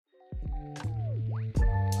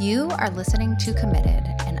You are listening to Committed,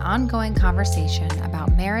 an ongoing conversation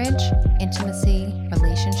about marriage, intimacy,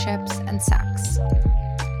 relationships, and sex.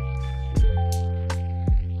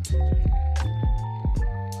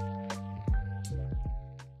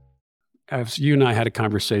 As you and I had a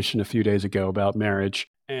conversation a few days ago about marriage,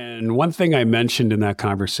 and one thing I mentioned in that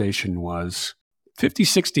conversation was 50,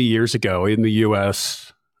 60 years ago in the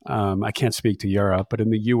U.S., I can't speak to Europe, but in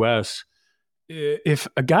the U.S., if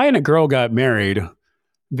a guy and a girl got married,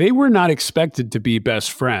 they were not expected to be best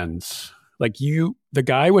friends. Like the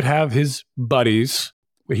guy would have his buddies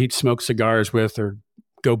where he'd smoke cigars with or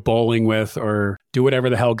go bowling with or do whatever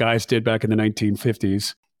the hell guys did back in the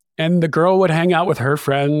 1950s. And the girl would hang out with her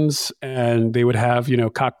friends and they would have,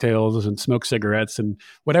 cocktails and smoke cigarettes and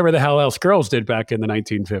whatever the hell else girls did back in the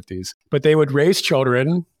 1950s. But they would raise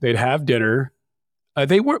children. They'd have dinner.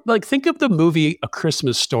 They were like, think of the movie A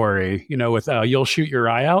Christmas Story, with You'll Shoot Your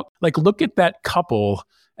Eye Out. Like, look at that couple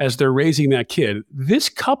as they're raising that kid. This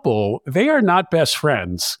couple, they are not best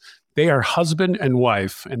friends. They are husband and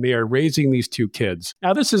wife, and they are raising these two kids.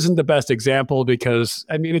 Now, this isn't the best example because,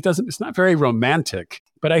 it's not very romantic.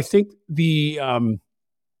 But I think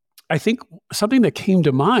I think something that came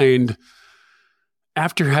to mind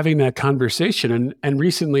after having that conversation and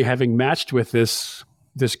recently having matched with this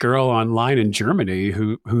girl online in Germany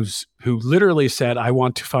who literally said, I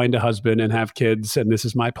want to find a husband and have kids, and this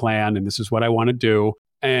is my plan, and this is what I want to do.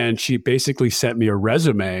 And she basically sent me a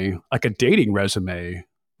resume, like a dating resume,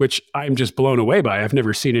 which I'm just blown away by. I've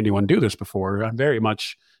never seen anyone do this before. I'm very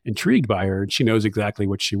much intrigued by her, and she knows exactly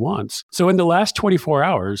what she wants. So in the last 24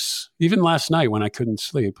 hours, even last night when I couldn't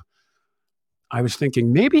sleep, I was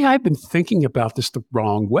thinking, maybe I've been thinking about this the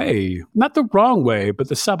wrong way. Not the wrong way, but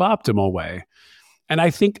the suboptimal way. And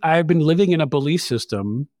I think I've been living in a belief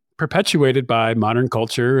system perpetuated by modern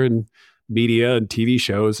culture and media and TV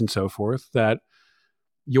shows and so forth that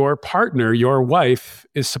your partner, your wife,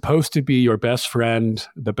 is supposed to be your best friend,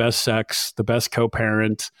 the best sex, the best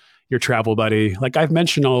co-parent, your travel buddy. Like I've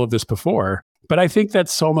mentioned all of this before, but I think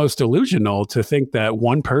that's almost delusional to think that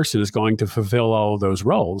one person is going to fulfill all of those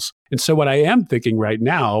roles. And so what I am thinking right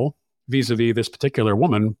now, vis-a-vis this particular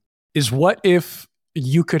woman, is what if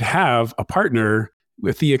you could have a partner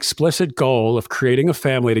with the explicit goal of creating a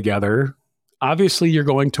family together? Obviously, you're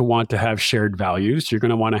going to want to have shared values. You're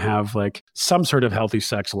going to want to have like some sort of healthy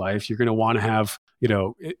sex life. You're going to want to have,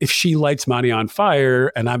 if she lights money on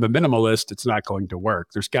fire and I'm a minimalist, it's not going to work.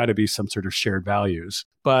 There's got to be some sort of shared values.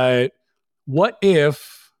 But what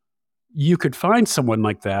if you could find someone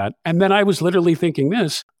like that? And then I was literally thinking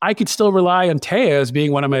this, I could still rely on Taya as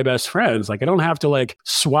being one of my best friends. Like I don't have to like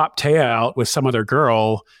swap Taya out with some other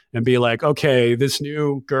girl and be like, okay, this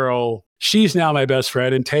new girl, she's now my best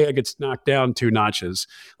friend and Taya gets knocked down 2 notches.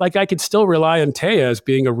 Like I could still rely on Taya as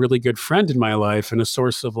being a really good friend in my life and a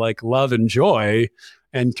source of like love and joy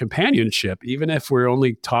and companionship, even if we're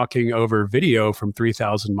only talking over video from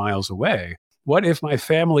 3,000 miles away. What if my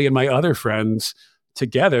family and my other friends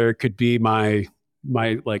together could be my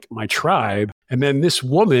tribe? And then this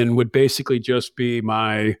woman would basically just be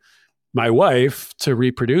my wife to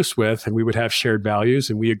reproduce with, and we would have shared values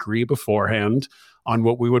and we agree beforehand on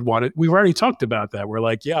what we would want it. We've already talked about that. We're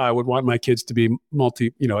like, yeah, I would want my kids to be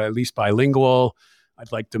at least bilingual.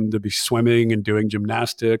 I'd like them to be swimming and doing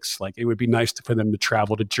gymnastics. Like it would be nice for them to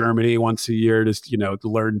travel to Germany once a year to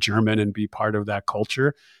learn German and be part of that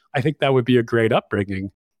culture. I think that would be a great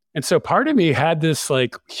upbringing. And so part of me had this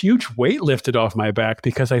like huge weight lifted off my back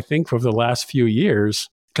because I think for the last few years,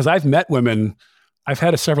 because I've met women, I've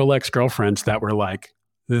had several ex-girlfriends that were like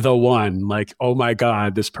the one, like, oh my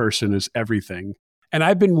God, this person is everything. And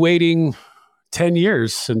I've been waiting 10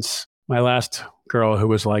 years since my last girl who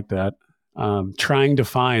was like that, trying to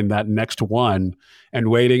find that next one and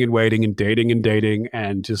waiting and dating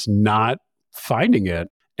and just not finding it.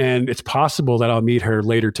 And it's possible that I'll meet her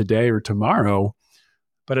later today or tomorrow.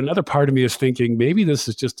 But another part of me is thinking, maybe this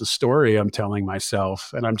is just a story I'm telling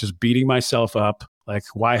myself and I'm just beating myself up. Like,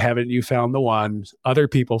 why haven't you found the one? Other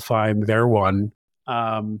people find their one.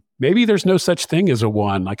 Maybe there's no such thing as a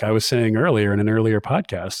one, like I was saying earlier in an earlier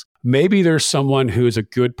podcast. Maybe there's someone who is a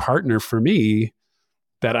good partner for me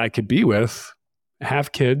that I could be with,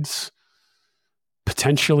 have kids,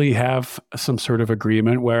 potentially have some sort of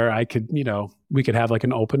agreement where I could, we could have like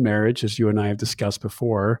an open marriage, as you and I have discussed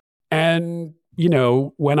before. And,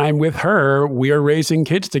 when I'm with her, we are raising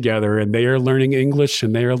kids together and they are learning English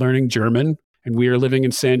and they are learning German. And we are living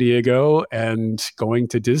in San Diego and going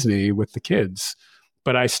to Disney with the kids.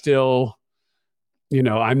 But I still,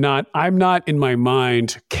 I'm not in my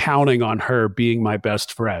mind counting on her being my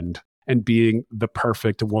best friend and being the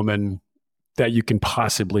perfect woman that you can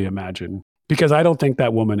possibly imagine. because I don't think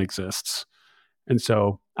that woman exists. And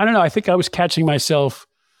so, I don't know. I think I was catching myself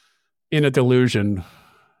in a delusion,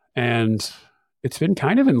 and it's been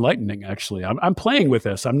kind of enlightening, actually. I'm playing with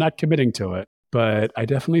this. I'm not committing to it, but I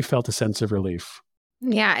definitely felt a sense of relief.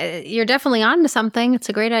 Yeah, you're definitely onto something. It's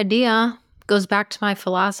a great idea. Goes back to my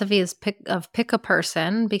philosophy is pick a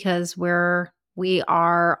person, because we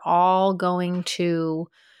are all going to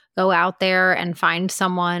go out there and find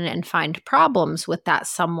someone and find problems with that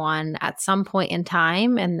someone at some point in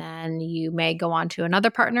time. And then you may go on to another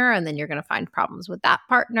partner, and then you're going to find problems with that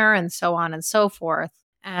partner, and so on and so forth.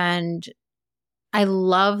 And I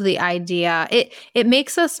love the idea. It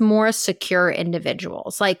makes us more secure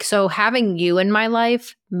individuals. Like, so having you in my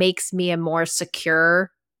life makes me a more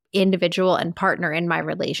secure individual and partner in my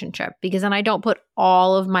relationship, because then I don't put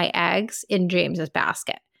all of my eggs in James's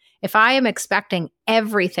basket. If I am expecting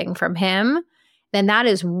everything from him, then that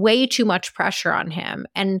is way too much pressure on him.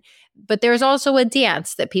 But there's also a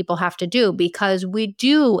dance that people have to do, because we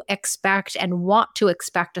do expect and want to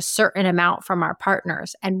expect a certain amount from our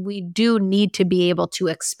partners. And we do need to be able to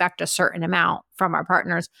expect a certain amount from our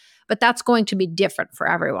partners, but that's going to be different for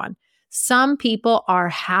everyone. Some people are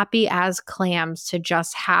happy as clams to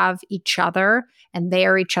just have each other, and they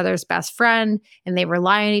are each other's best friend, and they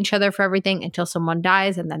rely on each other for everything until someone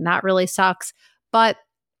dies, and then that really sucks. But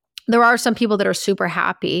there are some people that are super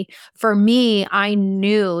happy. For me, I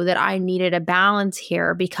knew that I needed a balance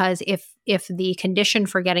here, because if the condition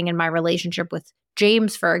for getting in my relationship with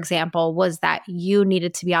James, for example, was that you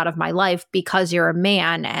needed to be out of my life because you're a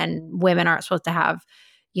man and women aren't supposed to have,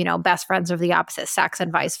 best friends of the opposite sex and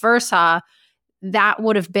vice versa, that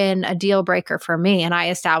would have been a deal breaker for me. And I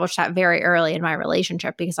established that very early in my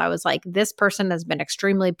relationship, because I was like, this person has been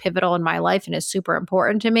extremely pivotal in my life and is super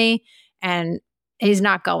important to me, and he's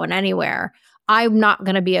not going anywhere. I'm not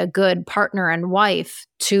going to be a good partner and wife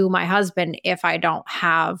to my husband if I don't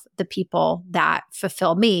have the people that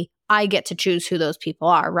fulfill me. I get to choose who those people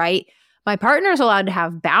are, right? My partner's allowed to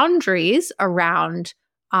have boundaries around,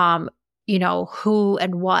 who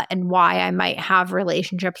and what and why I might have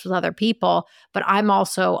relationships with other people. But I'm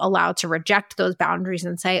also allowed to reject those boundaries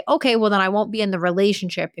and say, okay, well, then I won't be in the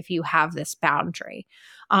relationship if you have this boundary.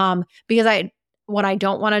 Because what I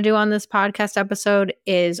don't want to do on this podcast episode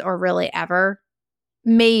is, or really ever,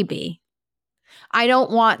 maybe, I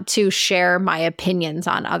don't want to share my opinions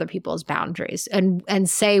on other people's boundaries and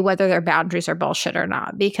say whether their boundaries are bullshit or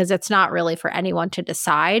not, because it's not really for anyone to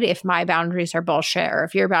decide if my boundaries are bullshit or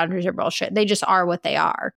if your boundaries are bullshit. They just are what they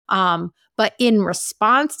are. But in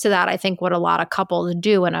response to that, I think what a lot of couples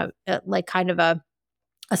do, and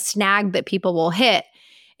a snag that people will hit,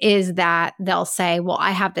 is that they'll say, well, I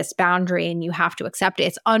have this boundary and you have to accept it.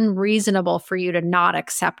 It's unreasonable for you to not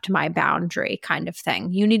accept my boundary, kind of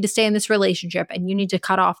thing. You need to stay in this relationship and you need to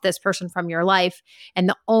cut off this person from your life. And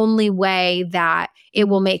the only way that it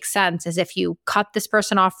will make sense is if you cut this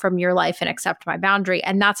person off from your life and accept my boundary.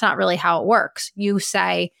 And that's not really how it works. You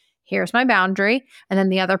say, here's my boundary. And then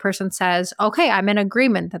the other person says, okay, I'm in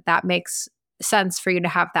agreement that makes sense for you to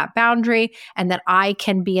have that boundary, and that I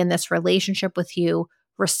can be in this relationship with you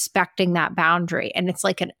respecting that boundary. And it's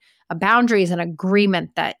like a boundary is an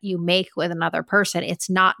agreement that you make with another person.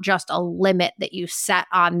 It's not just a limit that you set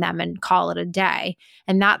on them and call it a day.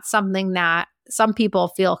 And that's something that some people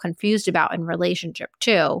feel confused about in relationship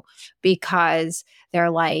too, because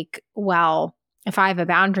they're like, well, if I have a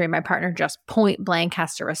boundary, my partner just point blank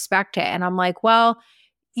has to respect it. And I'm like, well,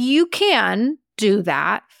 you can do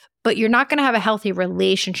that, but you're not going to have a healthy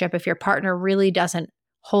relationship if your partner really doesn't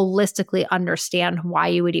holistically understand why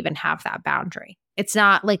you would even have that boundary. It's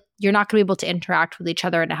not like you're not going to be able to interact with each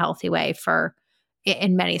other in a healthy way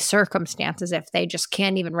in many circumstances if they just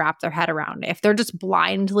can't even wrap their head around it. If they're just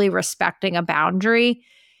blindly respecting a boundary,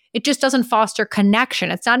 it just doesn't foster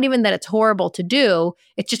connection. It's not even that it's horrible to do.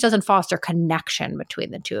 It just doesn't foster connection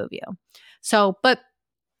between the two of you. So, but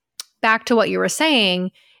back to what you were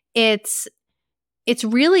saying, it's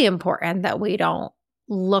really important that we don't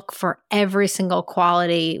look for every single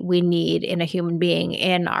quality we need in a human being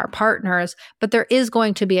in our partners. But there is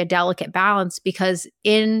going to be a delicate balance, because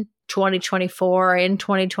in 2024, in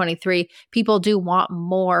 2023, people do want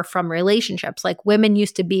more from relationships. Like, women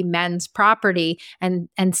used to be men's property, and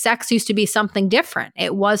sex used to be something different.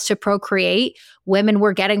 It was to procreate. Women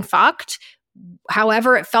were getting fucked.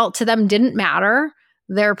 However it felt to them didn't matter.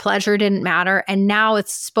 Their pleasure didn't matter. And now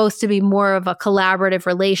it's supposed to be more of a collaborative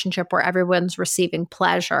relationship where everyone's receiving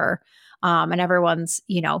pleasure, and everyone's,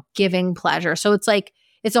 giving pleasure. So it's like,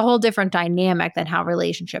 it's a whole different dynamic than how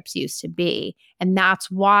relationships used to be. And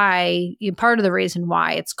that's why, part of the reason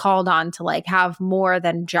why it's called on to like have more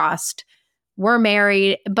than just we're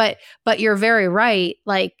married, but you're very right.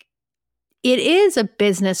 Like, it is a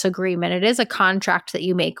business agreement. It is a contract that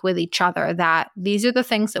you make with each other that these are the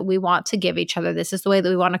things that we want to give each other. This is the way that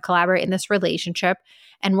we want to collaborate in this relationship.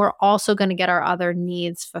 And we're also going to get our other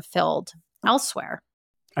needs fulfilled elsewhere.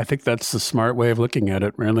 I think that's the smart way of looking at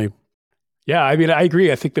it, really. Yeah, I mean, I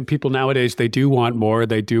agree. I think that people nowadays, they do want more.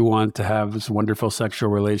 They do want to have this wonderful sexual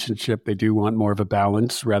relationship. They do want more of a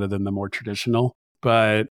balance rather than the more traditional.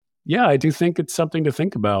 But yeah, I do think it's something to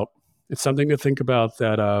think about. It's something to think about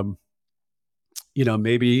that,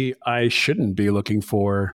 maybe I shouldn't be looking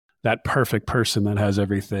for that perfect person that has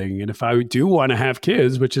everything. And if I do want to have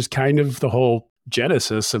kids, which is kind of the whole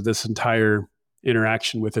genesis of this entire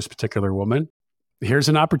interaction with this particular woman, here's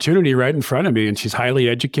an opportunity right in front of me. And she's highly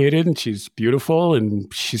educated and she's beautiful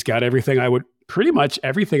and she's got pretty much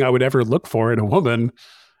everything I would ever look for in a woman.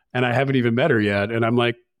 And I haven't even met her yet. And I'm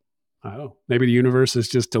like, oh, maybe the universe is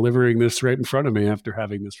just delivering this right in front of me after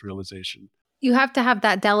having this realization. You have to have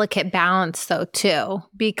that delicate balance though, too,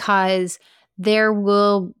 because there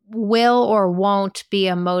will or won't be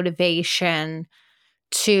a motivation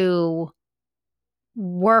to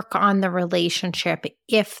work on the relationship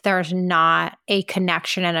if there's not a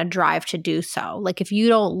connection and a drive to do so. Like if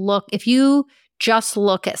you just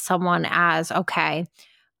look at someone as, okay,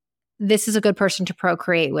 this is a good person to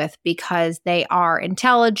procreate with because they are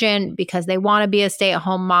intelligent, because they want to be a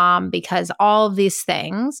stay-at-home mom, because all of these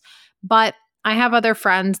things. But I have other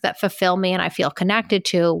friends that fulfill me and I feel connected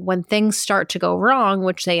to. When things start to go wrong,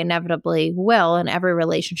 which they inevitably will in every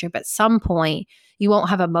relationship at some point, you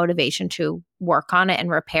won't have a motivation to work on it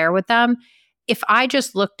and repair with them. If I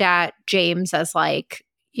just looked at James as like,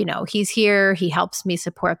 he's here, he helps me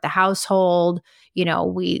support the household,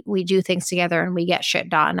 we do things together and we get shit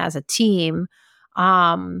done as a team.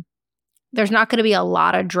 There's not going to be a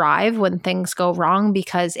lot of drive when things go wrong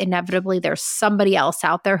because inevitably there's somebody else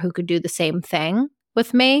out there who could do the same thing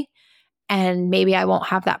with me. And maybe I won't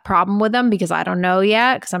have that problem with them because I don't know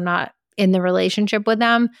yet because I'm not in the relationship with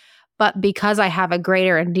them. But because I have a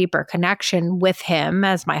greater and deeper connection with him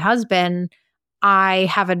as my husband, I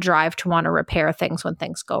have a drive to want to repair things when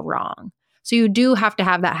things go wrong. So you do have to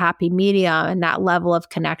have that happy medium and that level of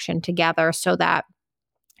connection together so that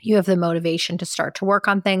you have the motivation to start to work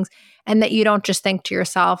on things and that you don't just think to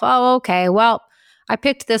yourself, oh, okay, well, I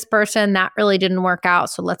picked this person, that really didn't work out,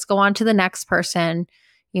 so let's go on to the next person.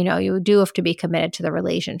 You do have to be committed to the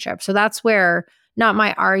relationship. So that's where, not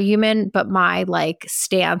my argument, but my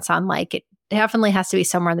stance on it definitely has to be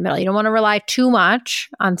somewhere in the middle. You don't want to rely too much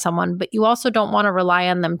on someone, but you also don't want to rely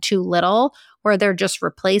on them too little where they're just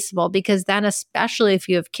replaceable, because then, especially if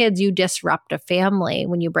you have kids, you disrupt a family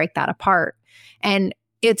when you break that apart. And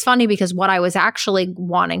it's funny because what I was actually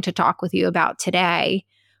wanting to talk with you about today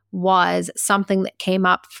was something that came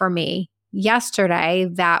up for me yesterday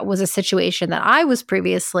that was a situation that I was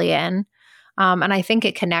previously in. And I think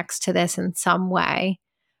it connects to this in some way.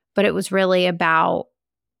 But it was really about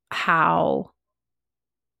how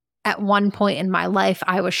at one point in my life,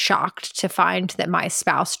 I was shocked to find that my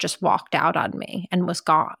spouse just walked out on me and was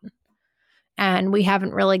gone. And we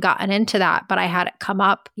haven't really gotten into that, but I had it come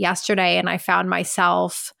up yesterday and I found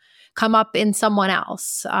myself come up in someone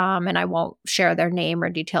else. And I won't share their name or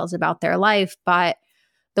details about their life, but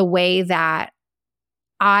the way that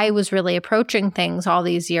I was really approaching things all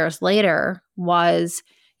these years later was,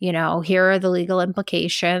 here are the legal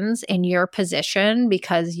implications in your position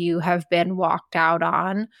because you have been walked out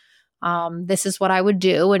on. This is what I would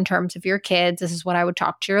do in terms of your kids. This is what I would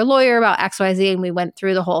talk to your lawyer about XYZ. And we went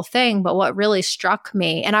through the whole thing. But what really struck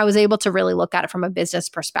me, and I was able to really look at it from a business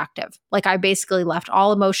perspective. I basically left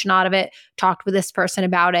all emotion out of it, talked with this person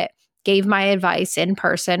about it, gave my advice in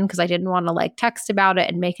person because I didn't want to text about it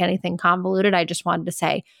and make anything convoluted. I just wanted to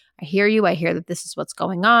say, I hear you. I hear that this is what's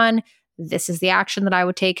going on. This is the action that I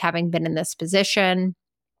would take having been in this position.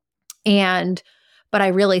 But I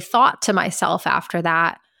really thought to myself after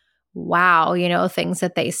that, wow, things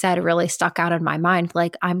that they said really stuck out in my mind.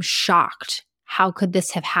 I'm shocked. How could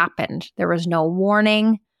this have happened? There was no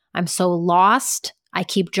warning. I'm so lost. I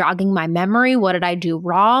keep jogging my memory. What did I do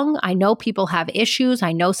wrong? I know people have issues.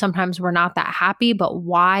 I know sometimes we're not that happy, but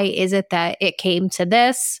why is it that it came to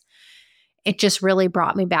this? It just really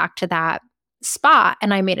brought me back to that spot.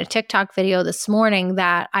 And I made a TikTok video this morning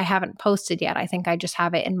that I haven't posted yet. I think I just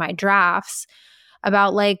have it in my drafts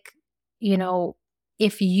about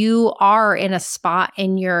if you are in a spot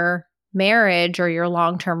in your marriage or your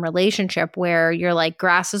long-term relationship where you're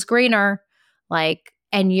grass is greener,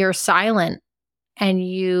 and you're silent and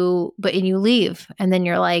you leave. And then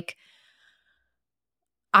you're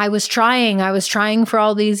I was trying for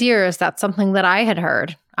all these years. That's something that I had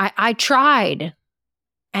heard. I tried.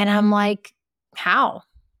 And I'm like, how?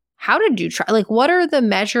 How did you try? Like, what are the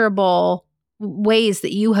measurable ways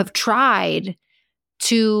that you have tried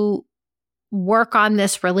to work on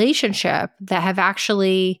this relationship that have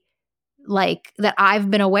actually, like, that I've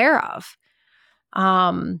been aware of?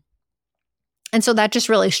 And so that just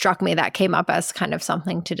really struck me. That came up as kind of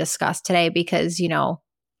something to discuss today because, you know,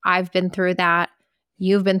 I've been through that.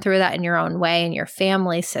 You've been through that in your own way in your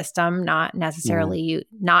family system, not necessarily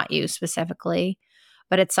not you specifically,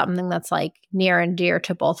 but it's something that's like near and dear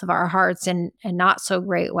to both of our hearts in a not so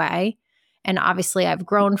great way. And obviously I've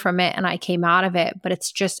grown from it and I came out of it, but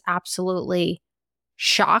it's just absolutely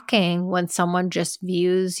shocking when someone just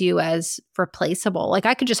views you as replaceable. Like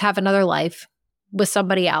I could just have another life with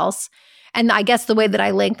somebody else. And I guess the way that I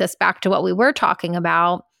link this back to what we were talking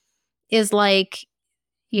about is like,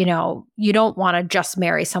 you know, you don't want to just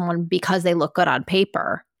marry someone because they look good on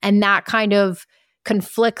paper. And that kind of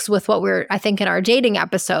conflicts with what I think in our dating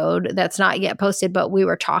episode that's not yet posted, but we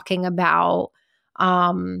were talking about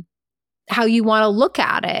how you want to look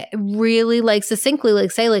at it really like succinctly,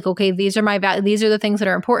 like say like, okay, these are my values. These are the things that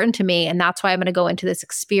are important to me. And that's why I'm going to go into this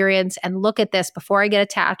experience and look at this before I get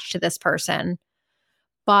attached to this person.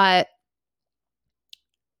 But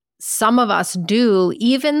some of us do,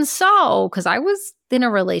 even so, because I was in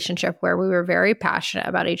a relationship where we were very passionate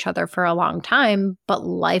about each other for a long time, but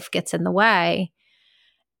life gets in the way.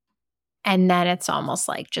 And then it's almost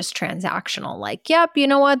like just transactional, like, yep, you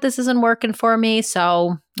know what, this isn't working for me,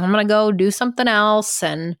 so I'm going to go do something else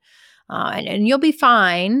and you'll be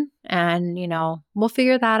fine. And, you know, we'll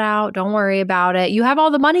figure that out. Don't worry about it. You have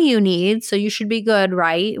all the money you need, so you should be good,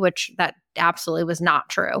 right? Which that absolutely was not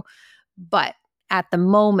true. But at the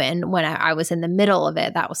moment when I was in the middle of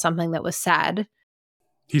it, that was something that was said.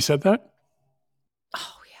 He said that?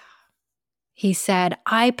 Oh, yeah. He said,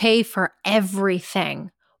 I pay for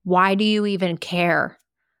everything. Why do you even care?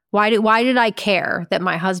 Why did I care that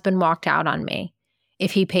my husband walked out on me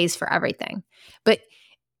if he pays for everything? But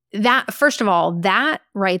that, first of all, that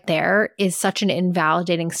right there is such an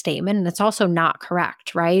invalidating statement. And it's also not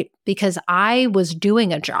correct, right? Because I was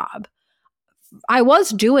doing a job. I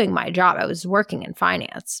was doing my job. I was working in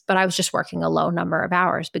finance, but I was just working a low number of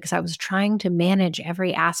hours because I was trying to manage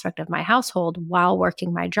every aspect of my household while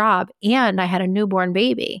working my job. And I had a newborn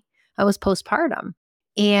baby. I was postpartum.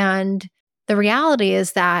 And the reality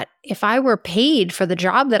is that if I were paid for the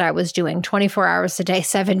job that I was doing 24 hours a day,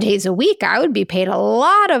 7 days a week, I would be paid a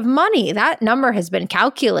lot of money. That number has been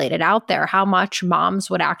calculated out there, how much moms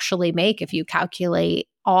would actually make if you calculate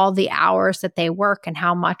all the hours that they work and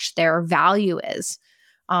how much their value is.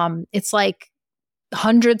 It's like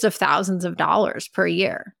hundreds of thousands of dollars per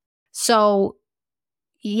year. So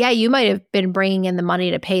yeah, you might have been bringing in the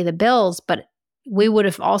money to pay the bills, but we would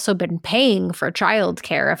have also been paying for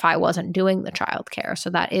childcare if I wasn't doing the childcare. So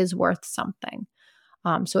that is worth something.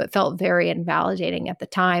 So it felt very invalidating at the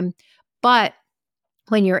time. But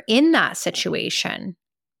when you're in that situation,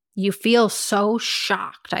 you feel so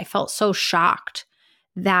shocked. I felt so shocked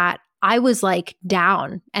that I was like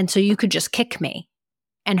down. And so you could just kick me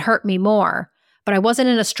and hurt me more. But I wasn't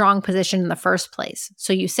in a strong position in the first place.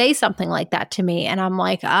 So you say something like that to me and I'm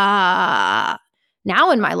like,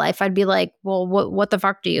 now in my life, I'd be like, well, what the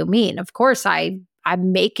fuck do you mean? Of course, I'm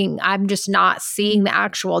just not seeing the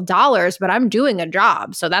actual dollars, but I'm doing a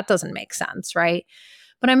job. So that doesn't make sense, right?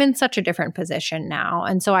 But I'm in such a different position now.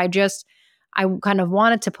 And so I kind of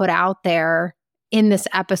wanted to put out there in this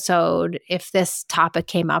episode, if this topic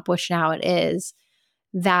came up, which now it is,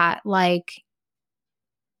 that like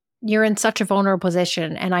you're in such a vulnerable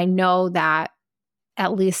position. And I know that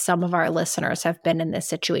at least some of our listeners have been in this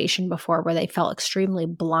situation before where they felt extremely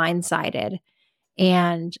blindsided.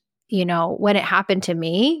 And, you know, when it happened to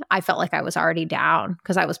me, I felt like I was already down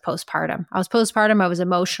because I was postpartum. I was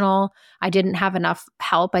emotional. I didn't have enough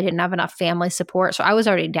help. I didn't have enough family support. So I was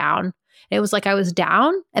already down. It was like I was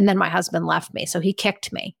down and then my husband left me. So he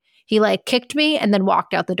kicked me. He like kicked me and then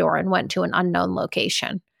walked out the door and went to an unknown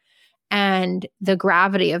location. And the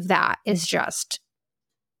gravity of that is just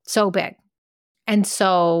so big. And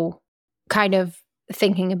so kind of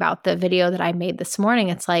thinking about the video that I made this morning,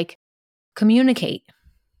 it's like, communicate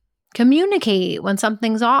when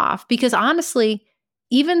something's off. Because honestly,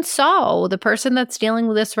 even so, the person that's dealing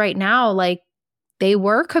with this right now, like they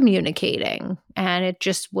were communicating and it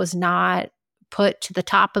just was not put to the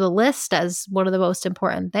top of the list as one of the most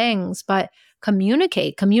important things. But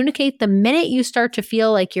communicate the minute you start to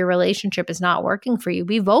feel like your relationship is not working for you.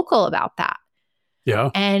 Be vocal about that. Yeah.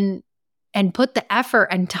 And put the effort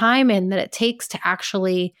and time in that it takes to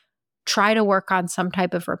actually try to work on some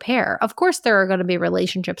type of repair. Of course, there are going to be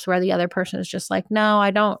relationships where the other person is just like, no,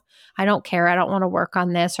 I don't care. I don't want to work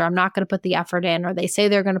on this, or I'm not going to put the effort in, or they say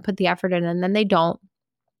they're going to put the effort in and then they don't.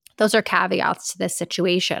 Those are caveats to this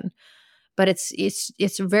situation. But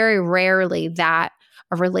it's very rarely that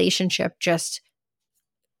a relationship just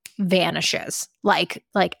vanishes. Like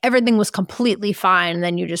everything was completely fine and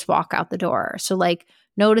then you just walk out the door. So like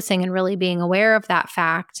noticing and really being aware of that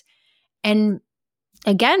fact. And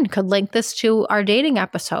again, could link this to our dating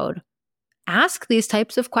episode. Ask these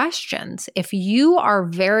types of questions. If you are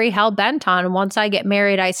very hell-bent on once I get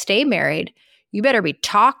married, I stay married, you better be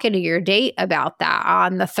talking to your date about that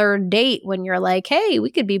on the third date when you're like, hey, we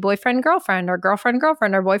could be boyfriend, girlfriend, or girlfriend,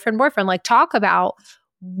 girlfriend, or boyfriend, boyfriend. Like talk about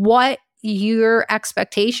what your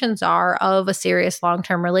expectations are of a serious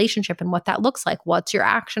long-term relationship and what that looks like. What's your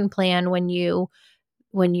action plan when you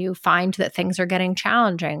find that things are getting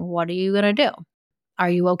challenging? What are you going to do? Are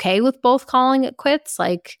you okay with both calling it quits?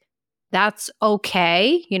 Like, that's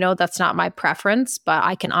okay. That's not my preference, but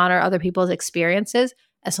I can honor other people's experiences.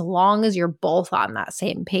 As long as you're both on that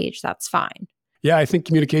same page, that's fine. Yeah, I think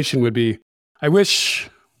communication would be, I wish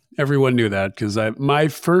everyone knew that, because my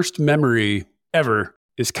first memory ever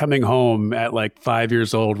is coming home at like 5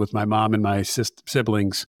 years old with my mom and my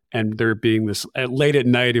siblings. And there being this, late at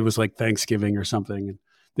night, it was like Thanksgiving or something. And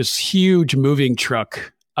this huge moving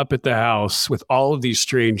truck up at the house with all of these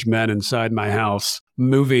strange men inside my house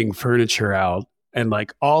moving furniture out. And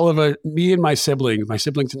like all of me and my siblings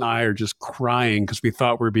and I are just crying because we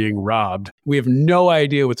thought we're being robbed. We have no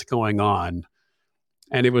idea what's going on.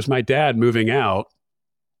 And it was my dad moving out.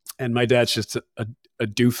 And my dad's just a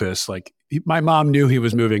doofus. Like my mom knew he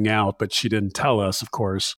was moving out, but she didn't tell us, of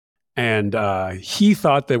course. And he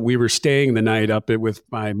thought that we were staying the night up with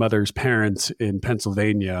my mother's parents in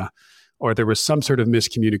Pennsylvania, or there was some sort of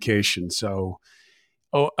miscommunication. So,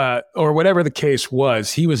 or whatever the case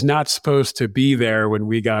was, he was not supposed to be there when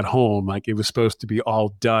we got home. Like it was supposed to be all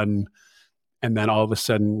done. And then all of a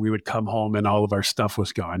sudden we would come home and all of our stuff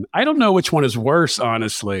was gone. I don't know which one is worse,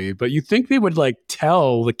 honestly, but you think they would like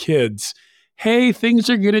tell the kids, hey, things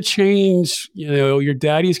are going to change. Your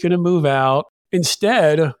daddy's going to move out.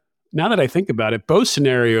 Instead, now that I think about it, both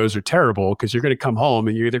scenarios are terrible because you're going to come home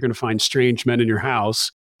and you're either going to find strange men in your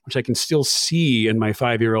house, which I can still see in my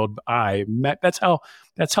 5-year-old eye. That's how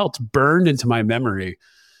it's burned into my memory.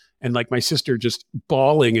 And like my sister just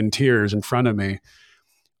bawling in tears in front of me.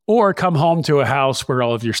 Or come home to a house where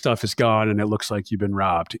all of your stuff is gone and it looks like you've been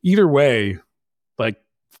robbed. Either way, like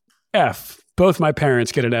F. Both my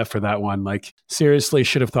parents get an F for that one. Like seriously,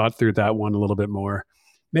 should have thought through that one a little bit more.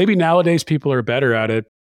 Maybe nowadays people are better at it.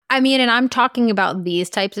 I mean, and I'm talking about these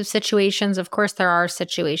types of situations. Of course, there are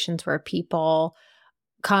situations where people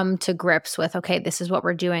come to grips with, okay, this is what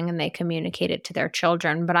we're doing, and they communicate it to their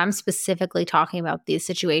children. But I'm specifically talking about these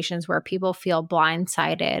situations where people feel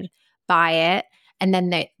blindsided by it, and then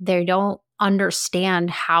they don't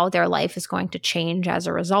understand how their life is going to change as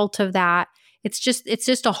a result of that. It's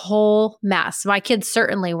just a whole mess. My kids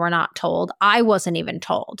certainly were not told. I wasn't even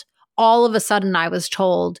told. All of a sudden, I was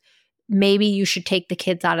told, maybe you should take the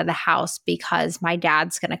kids out of the house because my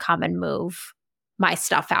dad's going to come and move my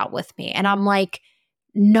stuff out with me. And I'm like,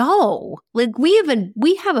 no, like we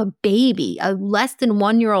have a baby, a less than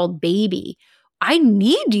 1-year-old baby. I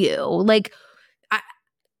need you. Like,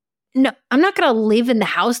 no, I'm not going to live in the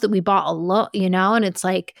house that we bought alone, And it's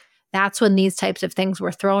like, that's when these types of things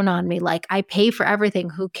were thrown on me. Like, I pay for everything.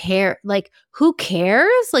 Who cares? Like, who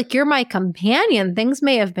cares? Like, you're my companion. Things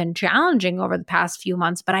may have been challenging over the past few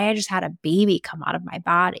months, but I just had a baby come out of my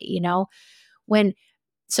body,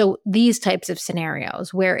 So these types of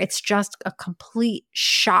scenarios where it's just a complete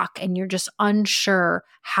shock and you're just unsure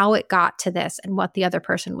how it got to this and what the other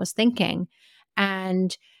person was thinking.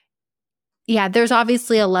 And yeah, there's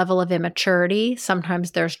obviously a level of immaturity.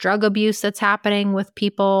 Sometimes there's drug abuse that's happening with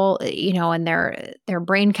people, and their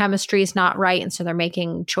brain chemistry is not right. And so they're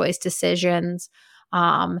making choice decisions.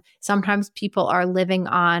 Sometimes people are living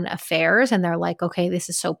on affairs and they're like, okay, this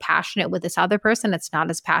is so passionate with this other person. It's not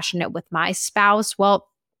as passionate with my spouse. Well,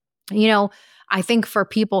 I think for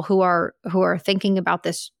people who are thinking about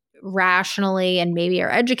this rationally and maybe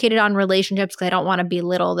are educated on relationships, because I don't want to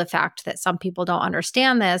belittle the fact that some people don't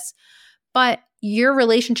understand this, but your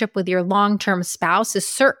relationship with your long-term spouse is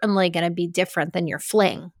certainly going to be different than your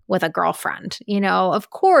fling with a girlfriend. Of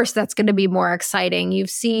course, that's going to be more exciting. You've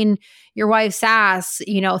seen your wife's ass,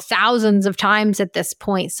 thousands of times at this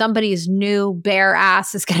point. Somebody's new bare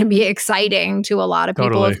ass is going to be exciting to a lot of people.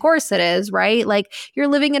 Totally. Of course it is, right? Like you're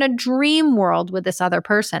living in a dream world with this other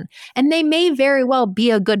person. And they may very well be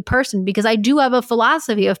a good person, because I do have a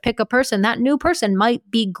philosophy of pick a person. That new person might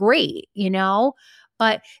be great,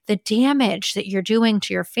 but the damage that you're doing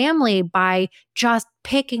to your family by just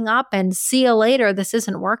picking up and see you later, this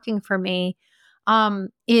isn't working for me,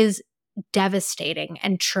 is devastating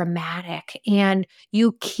and traumatic. And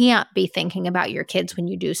you can't be thinking about your kids when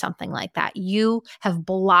you do something like that. You have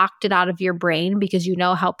blocked it out of your brain because you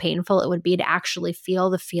know how painful it would be to actually feel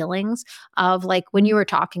the feelings of, like, when you were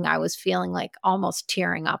talking, I was feeling like almost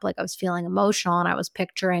tearing up, like I was feeling emotional, and I was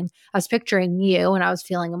picturing you, and I was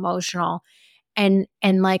feeling emotional. And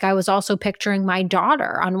like I was also picturing my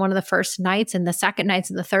daughter on one of the first nights and the second nights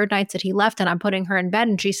and the third nights that he left, and I'm putting her in bed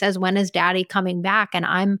and she says, "When is daddy coming back?" And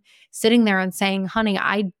I'm sitting there and saying, "Honey,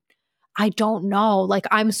 I don't know. Like,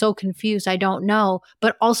 I'm so confused. I don't know."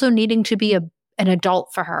 But also needing to be an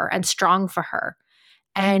adult for her and strong for her.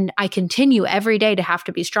 And I continue every day to have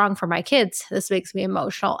to be strong for my kids. This makes me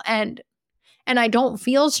emotional. And I don't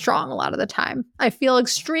feel strong a lot of the time. I feel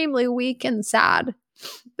extremely weak and sad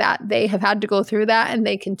that they have had to go through that, and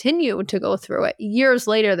they continue to go through it. Years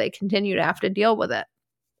later, they continue to have to deal with it.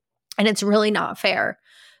 And it's really not fair.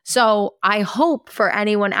 So I hope for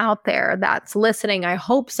anyone out there that's listening, I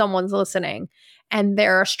hope someone's listening and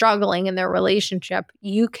they're struggling in their relationship,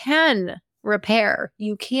 you can repair,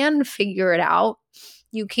 you can figure it out,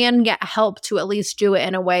 you can get help to at least do it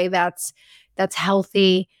in a way that's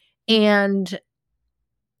healthy. And,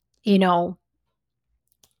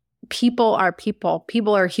 people are people.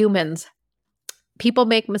 People are humans. People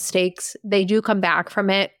make mistakes. They do come back from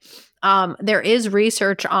it. There is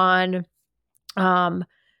research on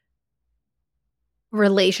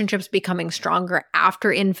relationships becoming stronger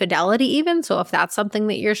after infidelity even. So if that's something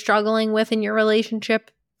that you're struggling with in your relationship,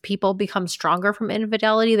 people become stronger from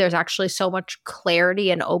infidelity. There's actually so much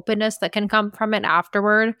clarity and openness that can come from it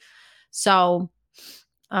afterward. So,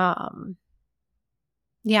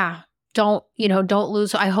 yeah. Don't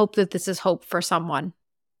lose. I hope that this is hope for someone.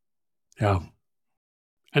 Yeah.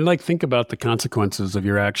 And think about the consequences of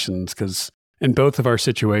your actions, because in both of our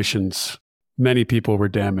situations, many people were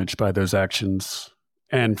damaged by those actions.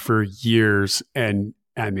 And for years, and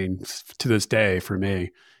I mean, to this day, for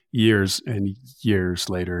me, years and years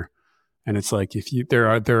later. And it's like, if you,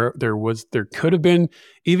 there could have been,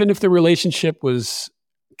 even if the relationship was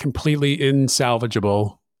completely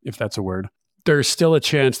insalvageable, if that's a word, there's still a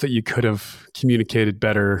chance that you could have communicated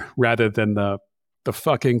better rather than the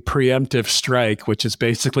fucking preemptive strike, which is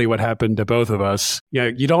basically what happened to both of us.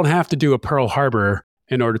 Yeah, you don't have to do a Pearl Harbor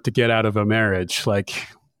in order to get out of a marriage. Like,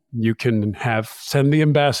 you can send the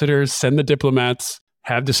ambassadors, send the diplomats,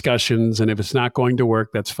 have discussions, and if it's not going to work,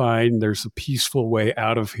 that's fine. There's a peaceful way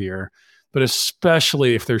out of here. But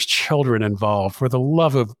especially if there's children involved, for the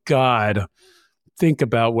love of God, think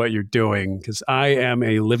about what you're doing, because I am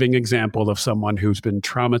a living example of someone who's been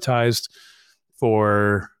traumatized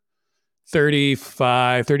for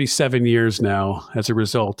 37 years now as a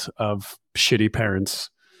result of shitty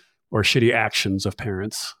parents or shitty actions of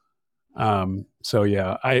parents. So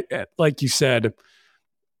yeah, like you said,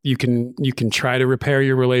 you can try to repair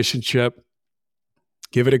your relationship,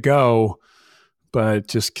 give it a go, but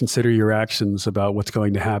just consider your actions about what's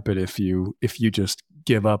going to happen if you just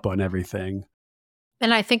give up on everything.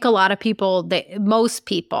 And I think a lot of people, most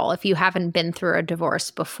people, if you haven't been through a divorce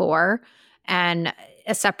before and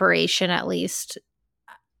a separation at least,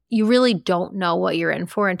 you really don't know what you're in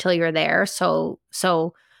for until you're there. So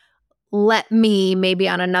let me, maybe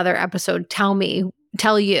on another episode, tell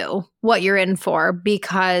you what you're in for,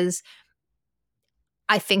 because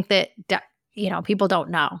I think that people don't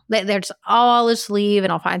know. They're just, I'll just leave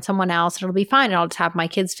and I'll find someone else and it'll be fine. And I'll just have my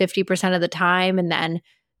kids 50% of the time. And then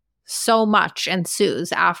so much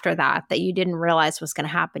ensues after that you didn't realize was going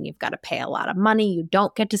to happen. You've got to pay a lot of money. You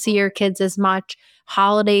don't get to see your kids as much.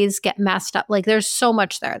 Holidays get messed up. Like, there's so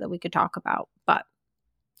much there that we could talk about. But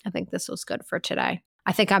I think this was good for today.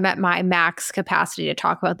 I think I'm at my max capacity to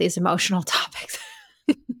talk about these emotional topics.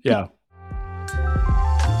 Yeah.